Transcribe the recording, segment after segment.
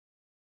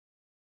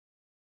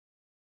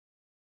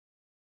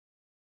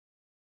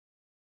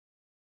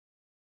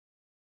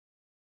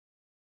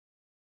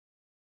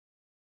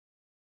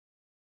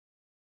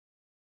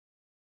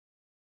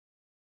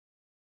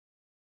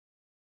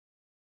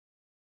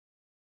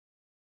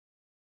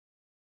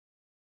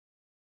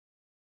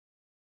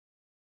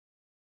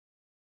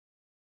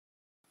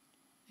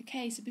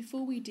Okay, so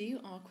before we do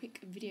our quick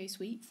video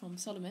sweep from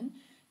Solomon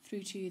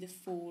through to the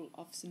fall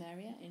of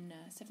Samaria in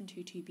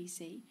 722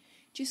 BC,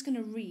 just going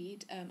to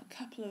read a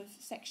couple of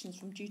sections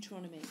from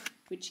Deuteronomy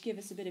which give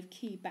us a bit of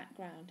key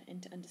background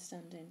into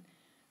understanding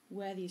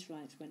where the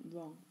Israelites went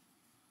wrong.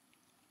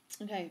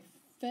 Okay,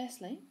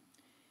 firstly,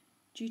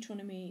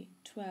 Deuteronomy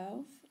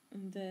 12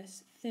 and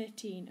verse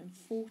 13 and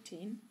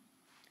 14,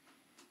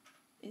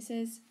 it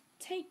says,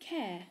 "Take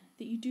care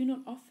that you do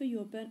not offer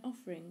your burnt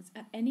offerings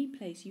at any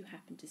place you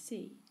happen to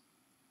see,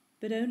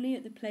 but only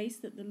at the place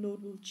that the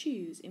Lord will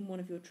choose in one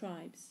of your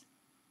tribes.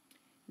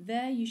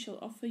 There you shall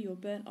offer your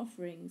burnt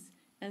offerings,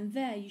 and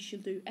there you shall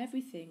do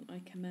everything I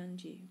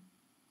command you."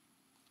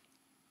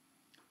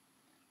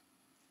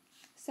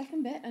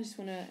 Second bit I just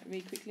want to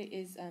read quickly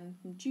is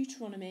from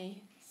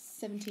Deuteronomy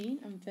 17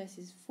 and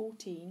verses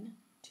 14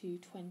 to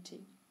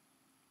 20.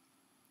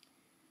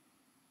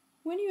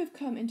 "When you have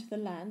come into the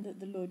land that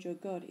the Lord your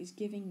God is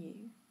giving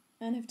you,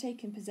 and have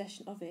taken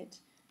possession of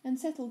it, and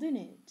settled in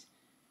it,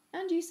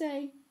 and you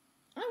say,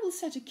 'I will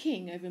set a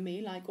king over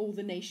me like all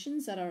the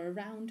nations that are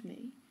around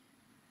me,'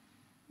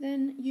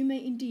 then you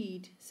may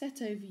indeed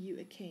set over you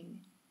a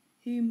king,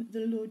 whom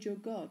the Lord your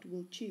God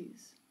will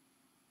choose.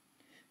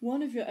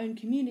 One of your own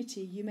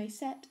community you may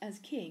set as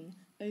king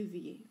over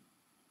you.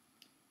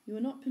 You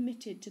are not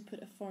permitted to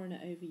put a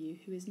foreigner over you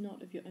who is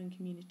not of your own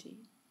community.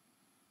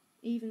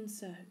 Even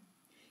so,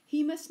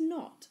 he must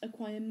not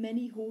acquire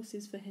many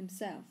horses for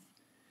himself,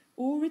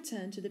 or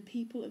return to the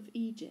people of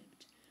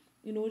Egypt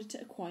in order to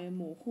acquire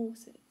more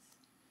horses,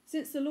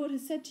 since the Lord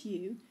has said to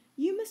you,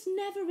 'You must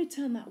never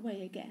return that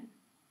way again.'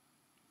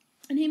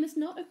 And he must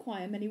not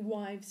acquire many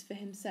wives for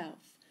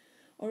himself,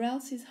 or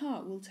else his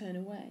heart will turn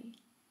away.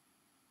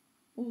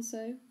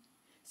 Also,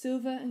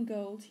 silver and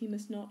gold he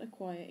must not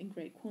acquire in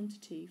great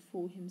quantity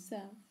for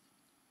himself.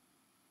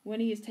 When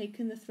he has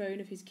taken the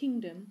throne of his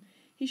kingdom,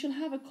 he shall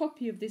have a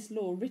copy of this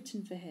law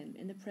written for him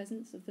in the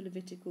presence of the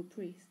Levitical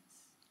priests.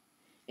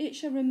 It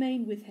shall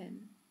remain with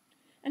him,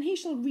 and he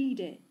shall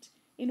read it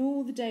in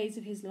all the days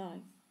of his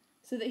life,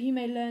 so that he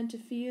may learn to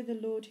fear the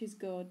Lord his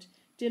God,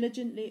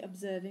 diligently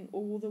observing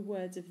all the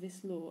words of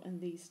this law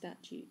and these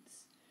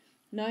statutes,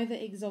 neither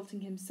exalting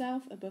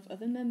himself above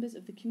other members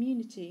of the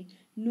community,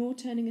 nor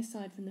turning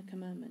aside from the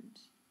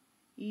commandment,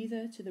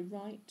 either to the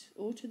right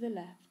or to the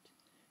left,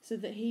 so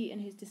that he and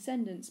his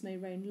descendants may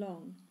reign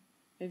long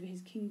over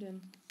his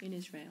kingdom in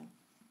Israel."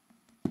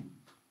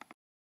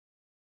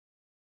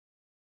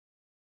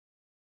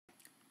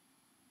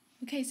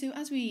 Okay, so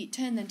as we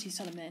turn then to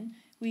Solomon,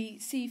 we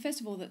see first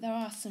of all that there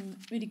are some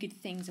really good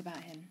things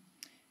about him.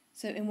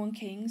 So in 1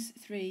 Kings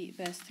 3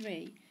 verse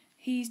 3,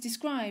 he's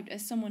described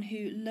as someone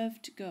who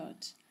loved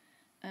God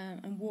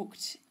and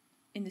walked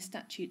in the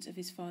statutes of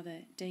his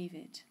father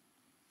David.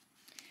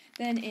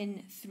 Then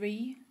in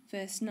 3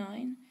 verse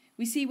 9,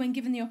 we see when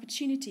given the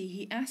opportunity,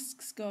 he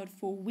asks God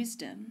for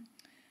wisdom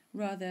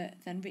rather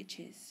than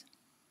riches.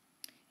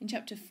 In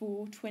chapter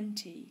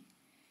 4:20,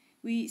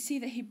 we see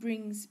that he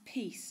brings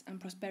peace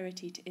and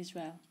prosperity to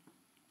Israel.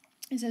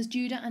 It says,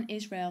 "Judah and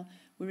Israel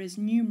were as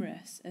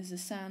numerous as the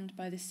sand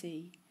by the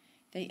sea.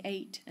 They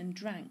ate and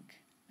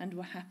drank and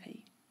were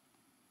happy."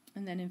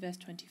 And then in verse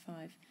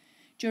 25,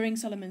 "During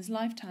Solomon's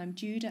lifetime,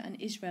 Judah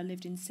and Israel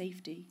lived in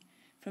safety,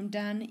 from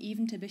Dan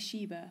even to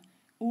Beersheba,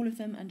 all of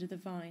them under the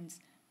vines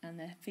and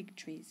their fig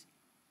trees."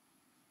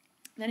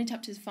 Then in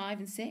chapters 5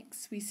 and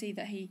 6, we see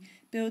that he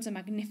builds a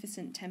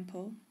magnificent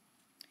temple.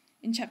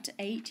 In chapter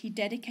 8, he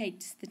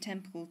dedicates the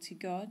temple to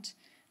God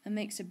and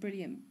makes a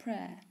brilliant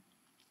prayer.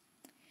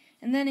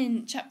 And then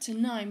in chapter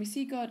 9, we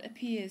see God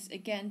appears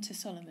again to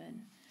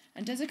Solomon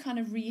and does a kind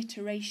of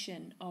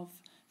reiteration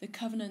of the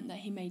covenant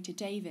that he made to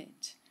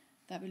David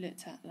that we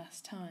looked at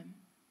last time.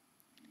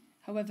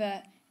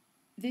 However,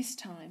 this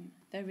time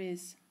there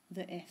is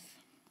the if.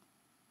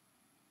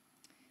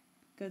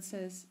 God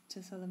says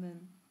to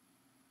Solomon,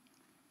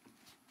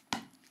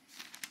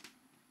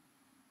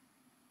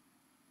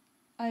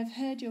 "I have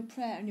heard your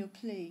prayer and your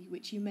plea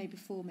which you made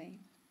before me.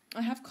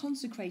 I have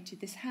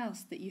consecrated this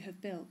house that you have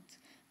built,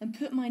 and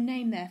put my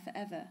name there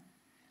forever.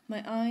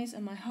 My eyes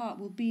and my heart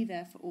will be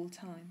there for all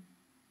time.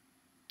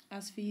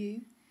 As for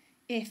you,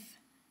 if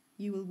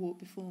you will walk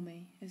before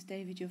me, as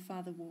David your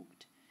father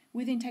walked,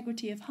 with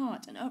integrity of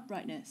heart and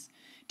uprightness,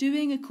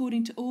 doing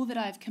according to all that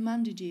I have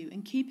commanded you,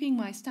 and keeping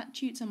my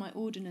statutes and my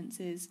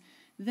ordinances,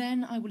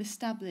 then I will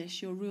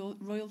establish your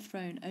royal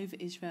throne over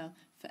Israel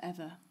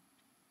forever,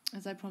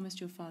 as I promised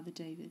your father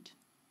David."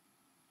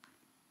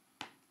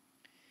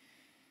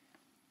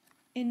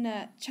 In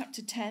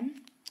chapter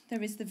 10,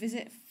 there is the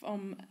visit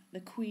from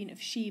the Queen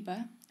of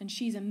Sheba, and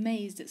she's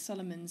amazed at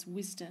Solomon's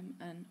wisdom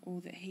and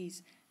all that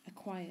he's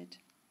acquired.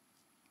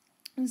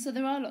 And so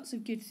there are lots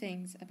of good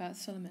things about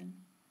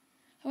Solomon.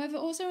 However,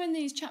 also in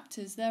these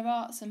chapters, there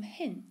are some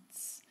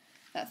hints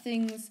that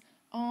things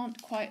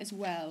aren't quite as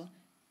well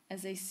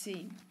as they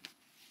seem.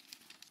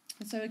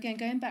 And so again,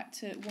 going back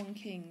to 1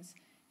 Kings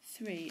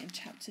 3 and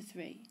chapter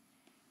 3,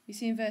 we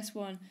see in verse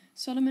 1,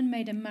 "Solomon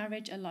made a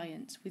marriage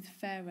alliance with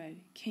Pharaoh,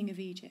 king of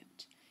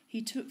Egypt.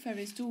 He took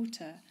Pharaoh's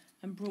daughter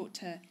and brought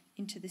her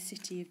into the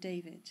city of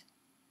David.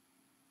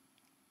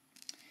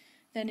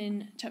 Then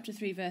in chapter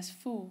 3, verse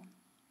 4,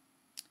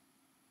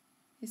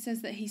 it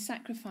says that he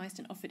sacrificed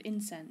and offered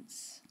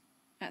incense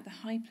at the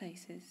high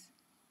places.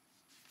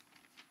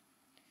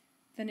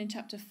 Then in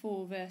chapter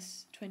 4,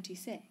 verse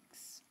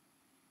 26,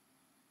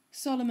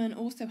 Solomon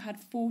also had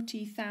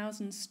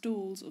 40,000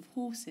 stalls of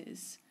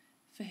horses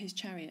for his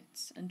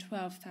chariots and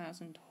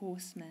 12,000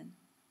 horsemen.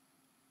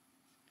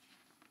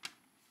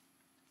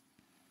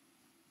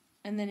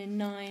 And then in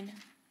 9,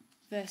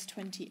 verse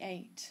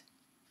 28,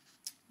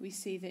 we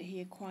see that he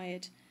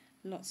acquired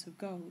lots of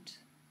gold.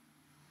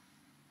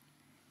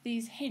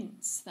 These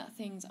hints that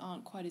things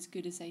aren't quite as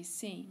good as they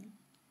seem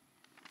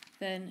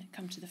then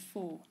come to the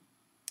fore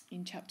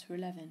in chapter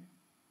 11,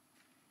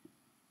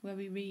 where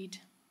we read,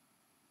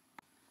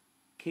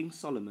 King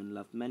Solomon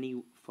loved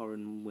many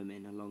foreign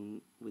women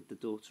along with the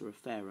daughter of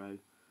Pharaoh,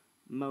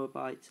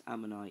 Moabite,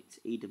 Ammonite,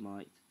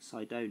 Edomite,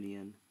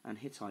 Sidonian, and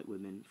Hittite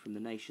women from the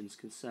nations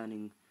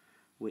concerning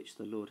which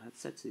the Lord had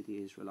said to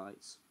the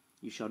Israelites,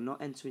 You shall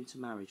not enter into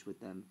marriage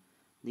with them,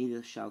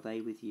 neither shall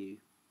they with you,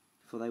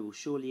 for they will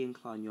surely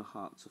incline your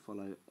heart to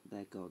follow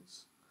their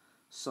gods.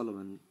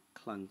 Solomon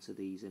clung to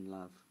these in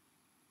love.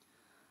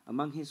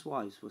 Among his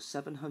wives were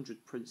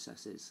 700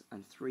 princesses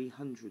and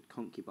 300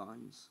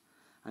 concubines,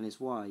 and his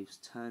wives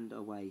turned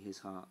away his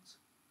heart.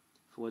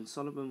 For when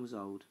Solomon was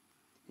old,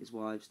 his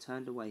wives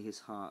turned away his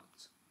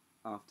heart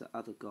after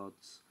other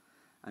gods,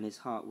 and his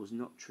heart was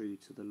not true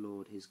to the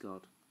Lord his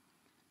God,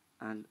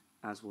 and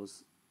as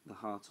was the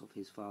heart of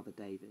his father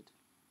David.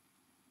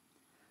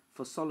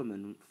 For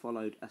Solomon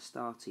followed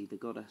Astarte, the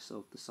goddess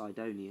of the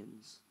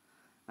Sidonians,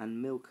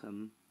 and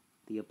Milcom,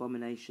 the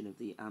abomination of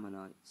the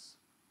Ammonites.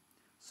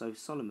 So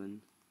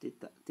Solomon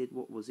did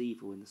what was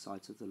evil in the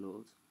sight of the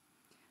Lord,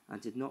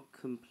 and did not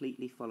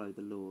completely follow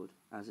the Lord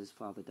as his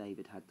father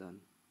David had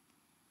done.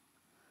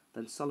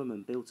 Then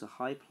Solomon built a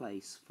high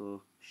place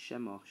for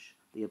Shemosh,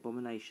 the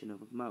abomination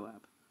of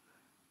Moab,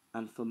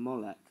 and for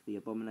Molech, the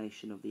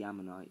abomination of the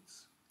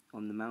Ammonites,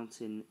 on the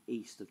mountain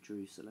east of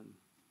Jerusalem.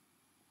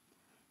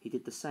 He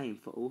did the same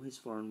for all his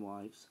foreign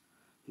wives,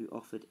 who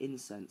offered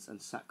incense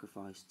and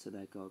sacrifice to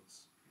their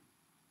gods.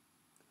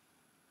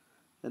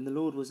 Then the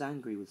Lord was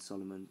angry with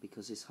Solomon,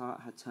 because his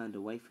heart had turned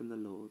away from the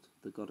Lord,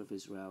 the God of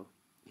Israel,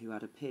 who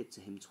had appeared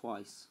to him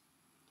twice,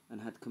 and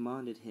had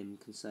commanded him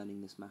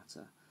concerning this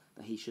matter,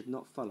 that he should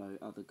not follow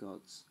other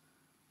gods.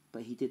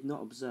 But he did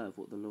not observe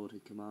what the Lord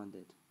had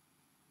commanded.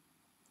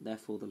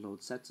 Therefore the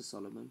Lord said to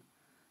Solomon,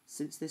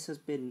 Since this has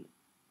been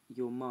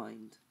your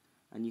mind,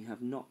 and you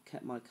have not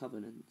kept my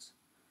covenant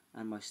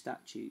and my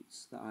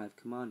statutes that I have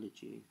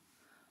commanded you,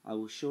 I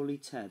will surely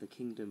tear the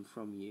kingdom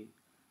from you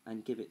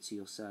and give it to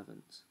your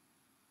servant.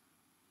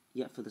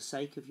 Yet for the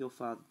sake of your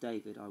father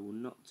David I will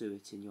not do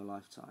it in your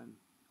lifetime.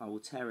 I will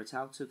tear it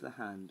out of the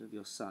hand of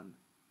your son.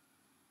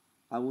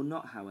 I will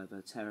not,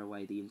 however, tear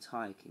away the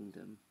entire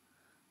kingdom.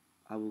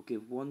 I will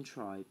give one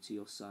tribe to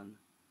your son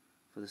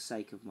for the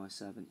sake of my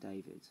servant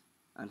David,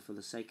 and for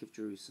the sake of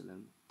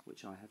Jerusalem,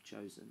 which I have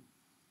chosen.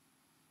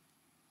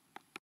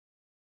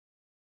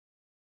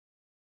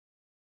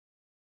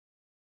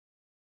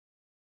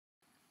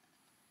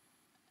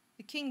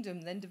 The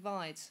kingdom then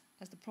divides,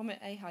 as the prophet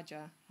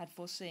Ahijah had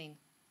foreseen.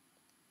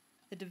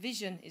 The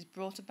division is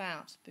brought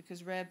about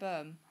because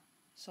Rehoboam,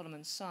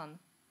 Solomon's son,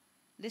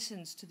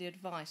 listens to the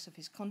advice of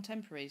his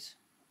contemporaries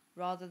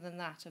rather than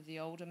that of the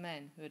older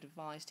men who had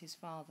advised his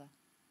father.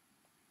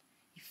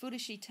 He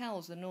foolishly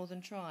tells the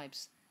northern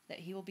tribes that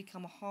he will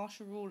become a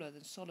harsher ruler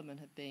than Solomon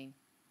had been,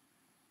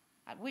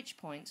 at which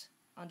point,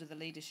 under the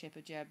leadership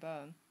of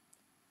Jeroboam,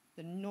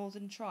 the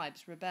northern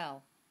tribes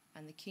rebel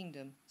and the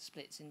kingdom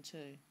splits in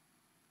two.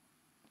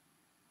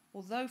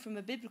 Although from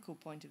a biblical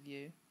point of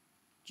view,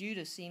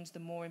 Judah seems the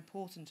more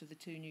important of the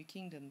two new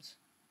kingdoms,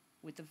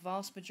 with the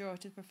vast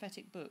majority of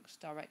prophetic books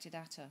directed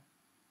at her,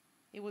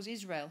 it was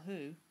Israel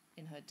who,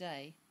 in her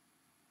day,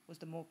 was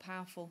the more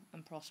powerful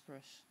and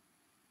prosperous.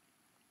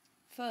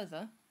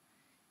 Further,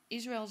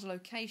 Israel's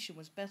location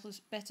was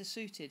better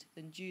suited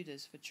than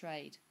Judah's for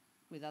trade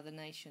with other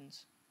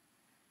nations.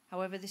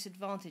 However, this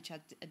advantage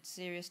had a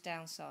serious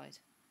downside,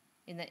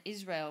 in that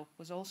Israel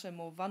was also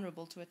more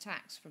vulnerable to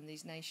attacks from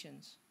these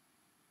nations.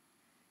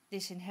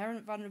 This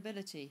inherent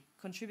vulnerability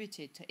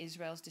contributed to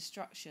Israel's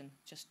destruction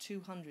just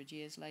 200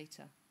 years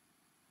later.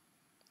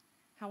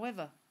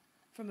 However,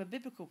 from a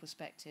biblical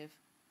perspective,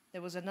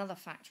 there was another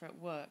factor at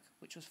work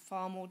which was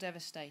far more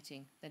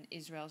devastating than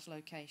Israel's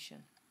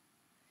location.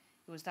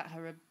 It was that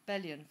her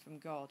rebellion from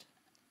God,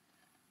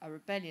 a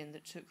rebellion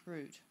that took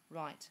root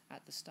right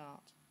at the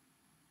start.